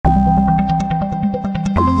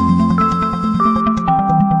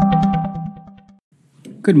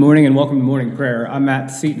Good morning and welcome to morning prayer. I'm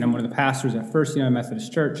Matt Seaton. I'm one of the pastors at First United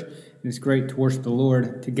Methodist Church. It's great to worship the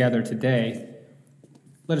Lord together today.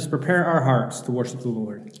 Let us prepare our hearts to worship the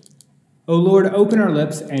Lord. O Lord, open our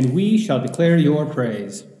lips and we shall declare your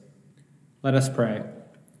praise. Let us pray.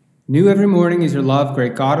 New every morning is your love,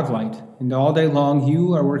 great God of light, and all day long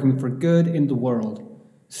you are working for good in the world.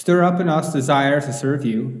 Stir up in us desire to serve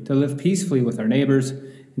you, to live peacefully with our neighbors,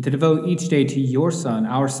 and to devote each day to your Son,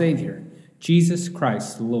 our Savior, Jesus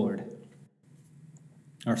Christ the Lord.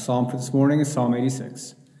 Our psalm for this morning is Psalm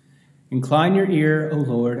 86. Incline your ear, O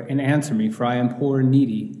Lord, and answer me, for I am poor and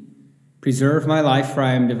needy. Preserve my life, for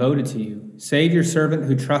I am devoted to you. Save your servant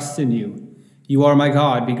who trusts in you. You are my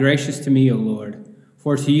God. Be gracious to me, O Lord.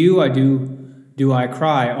 For to you I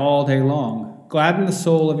cry all day long. Gladden the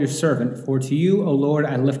soul of your servant, for to you, O Lord,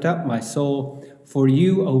 I lift up my soul. For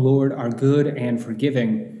you, O Lord, are good and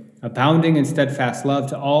forgiving, abounding in steadfast love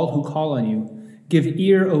to all who call on you. Give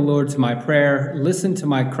ear, O Lord, to my prayer. Listen to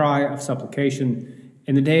my cry of supplication.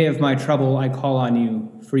 In the day of my trouble I call on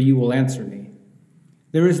you, for you will answer me.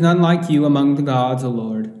 There is none like you among the gods, O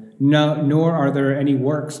Lord, nor are there any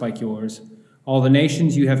works like yours. All the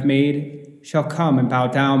nations you have made shall come and bow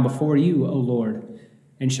down before you, O Lord,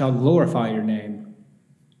 and shall glorify your name.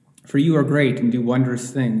 For you are great and do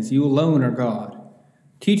wondrous things. You alone are God.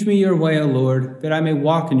 Teach me your way, O Lord, that I may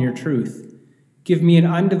walk in your truth. Give me an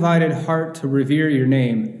undivided heart to revere your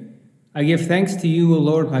name. I give thanks to you, O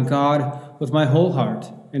Lord my God, with my whole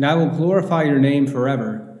heart, and I will glorify your name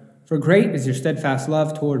forever. For great is your steadfast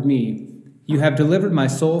love toward me. You have delivered my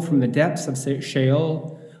soul from the depths of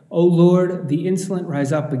Sheol. O Lord, the insolent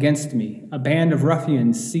rise up against me. A band of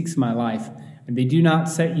ruffians seeks my life, and they do not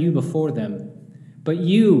set you before them. But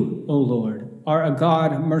you, O Lord, are a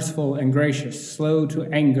God merciful and gracious, slow to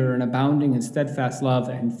anger and abounding in steadfast love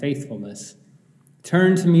and faithfulness.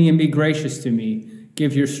 Turn to me and be gracious to me.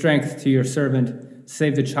 Give your strength to your servant.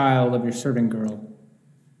 Save the child of your servant girl.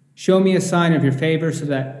 Show me a sign of your favor so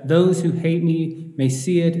that those who hate me may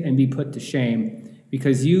see it and be put to shame,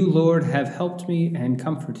 because you, Lord, have helped me and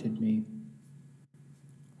comforted me.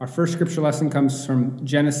 Our first scripture lesson comes from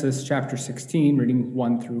Genesis chapter 16, reading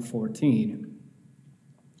 1 through 14.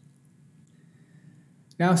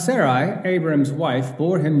 Now Sarai, Abram's wife,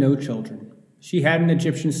 bore him no children. She had an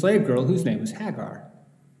Egyptian slave girl whose name was Hagar.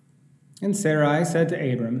 And Sarai said to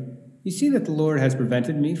Abram, "You see that the Lord has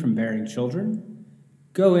prevented me from bearing children?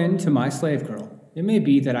 Go in to my slave girl. It may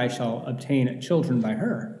be that I shall obtain children by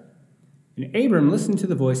her." And Abram listened to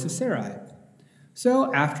the voice of Sarai.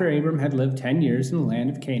 So after Abram had lived 10 years in the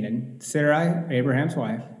land of Canaan, Sarai, Abraham's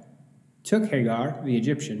wife, took Hagar, the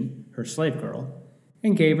Egyptian, her slave girl,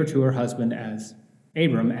 and gave her to her husband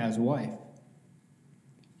Abram as wife.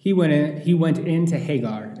 He went in to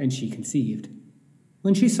Hagar, and she conceived.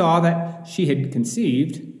 When she saw that she had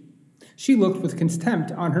conceived, she looked with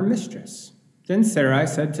contempt on her mistress. Then Sarai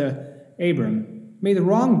said to Abram, "May the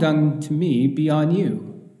wrong done to me be on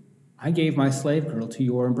you. I gave my slave girl to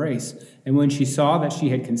your embrace, and when she saw that she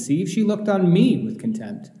had conceived, she looked on me with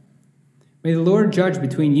contempt. May the Lord judge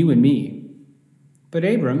between you and me." But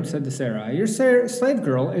Abram said to Sarai, "Your slave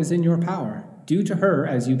girl is in your power. Do to her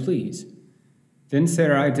as you please." Then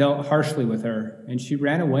Sarai dealt harshly with her, and she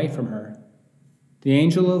ran away from her. The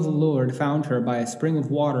angel of the Lord found her by a spring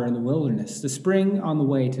of water in the wilderness, the spring on the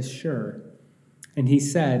way to Shur. And he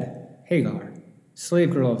said, "Hagar,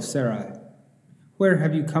 slave girl of Sarai, where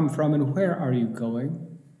have you come from and where are you going?"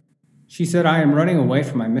 She said, "I am running away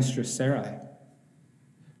from my mistress Sarai."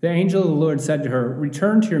 The angel of the Lord said to her,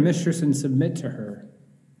 "Return to your mistress and submit to her."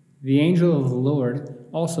 The angel of the Lord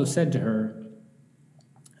also said to her,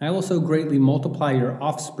 "I will so greatly multiply your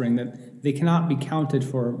offspring that they cannot be counted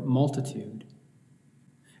for multitude."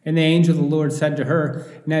 And the angel of the Lord said to her,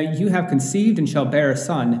 "Now you have conceived and shall bear a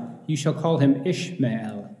son. You shall call him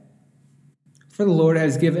Ishmael. For the Lord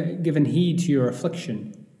has given heed to your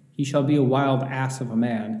affliction. He shall be a wild ass of a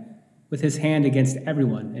man, with his hand against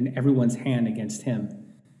everyone, and everyone's hand against him.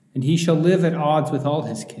 And he shall live at odds with all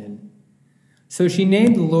his kin." So she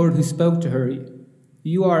named the Lord who spoke to her,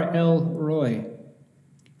 "You are El Roi."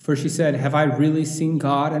 For she said, "Have I really seen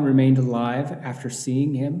God and remained alive after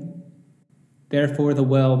seeing him?" Therefore the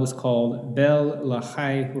well was called Bel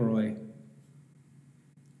Lahai Roi.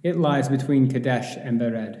 It lies between Kadesh and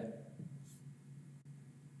Bered.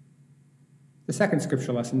 The second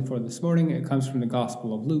scripture lesson for this morning, it comes from the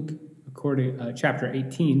Gospel of Luke, chapter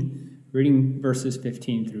 18, reading verses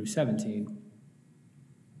 15 through 17.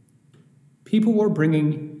 People were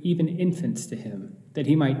bringing even infants to him, that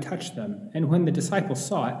he might touch them, and when the disciples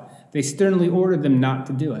saw it, they sternly ordered them not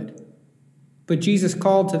to do it. But Jesus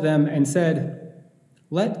called to them and said,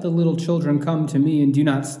 Let the little children come to me, and do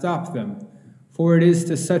not stop them, for it is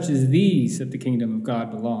to such as these that the kingdom of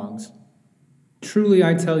God belongs. Truly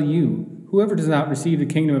I tell you, whoever does not receive the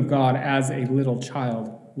kingdom of God as a little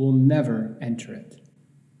child will never enter it."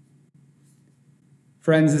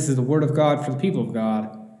 Friends, this is the word of God for the people of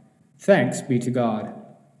God. Thanks be to God.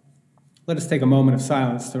 Let us take a moment of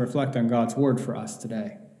silence to reflect on God's word for us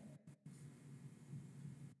today.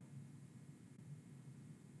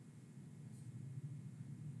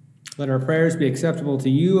 Let our prayers be acceptable to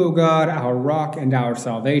you, O God, our rock and our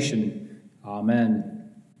salvation. Amen.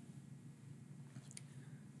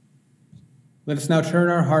 Let us now turn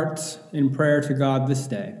our hearts in prayer to God this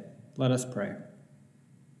day. Let us pray.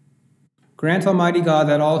 Grant, Almighty God,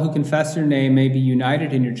 that all who confess your name may be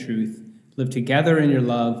united in your truth, live together in your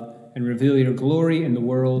love, and reveal your glory in the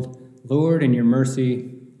world. Lord, in your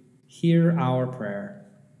mercy, hear our prayer.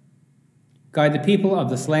 Guide the people of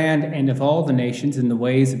this land and of all the nations in the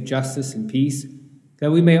ways of justice and peace,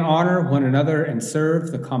 that we may honor one another and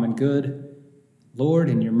serve the common good. Lord,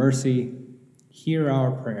 in your mercy, hear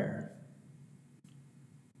our prayer.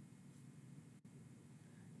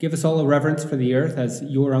 Give us all a reverence for the earth as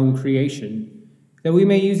your own creation, that we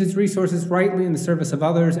may use its resources rightly in the service of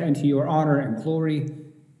others and to your honor and glory.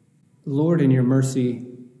 Lord, in your mercy,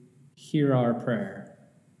 hear our prayer.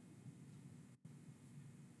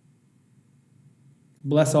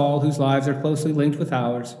 Bless all whose lives are closely linked with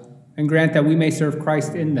ours, and grant that we may serve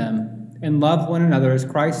Christ in them and love one another as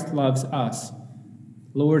Christ loves us.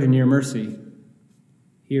 Lord, in your mercy,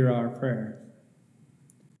 hear our prayer.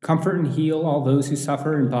 Comfort and heal all those who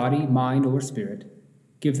suffer in body, mind, or spirit.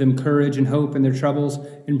 Give them courage and hope in their troubles,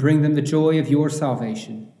 and bring them the joy of your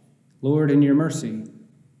salvation. Lord, in your mercy,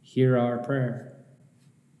 hear our prayer.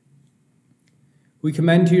 We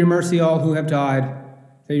commend to your mercy all who have died,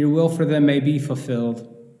 that your will for them may be fulfilled.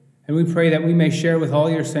 And we pray that we may share with all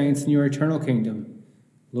your saints in your eternal kingdom.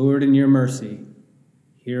 Lord, in your mercy,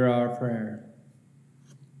 hear our prayer.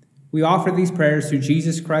 We offer these prayers through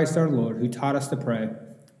Jesus Christ our Lord, who taught us to pray.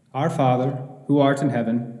 Our Father, who art in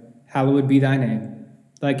heaven, hallowed be thy name.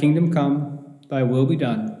 Thy kingdom come, thy will be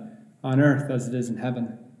done, on earth as it is in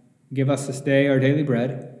heaven. Give us this day our daily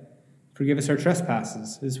bread. Forgive us our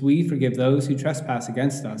trespasses, as we forgive those who trespass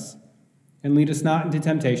against us. And lead us not into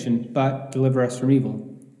temptation, but deliver us from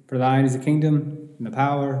evil. For thine is the kingdom, and the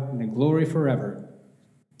power, and the glory forever.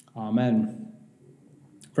 Amen.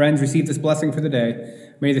 Friends, receive this blessing for the day.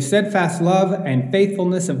 May the steadfast love and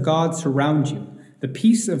faithfulness of God surround you, the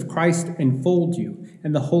peace of Christ enfold you,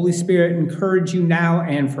 and the Holy Spirit encourage you now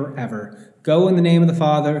and forever. Go in the name of the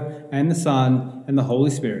Father, and the Son, and the Holy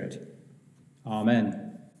Spirit. Amen.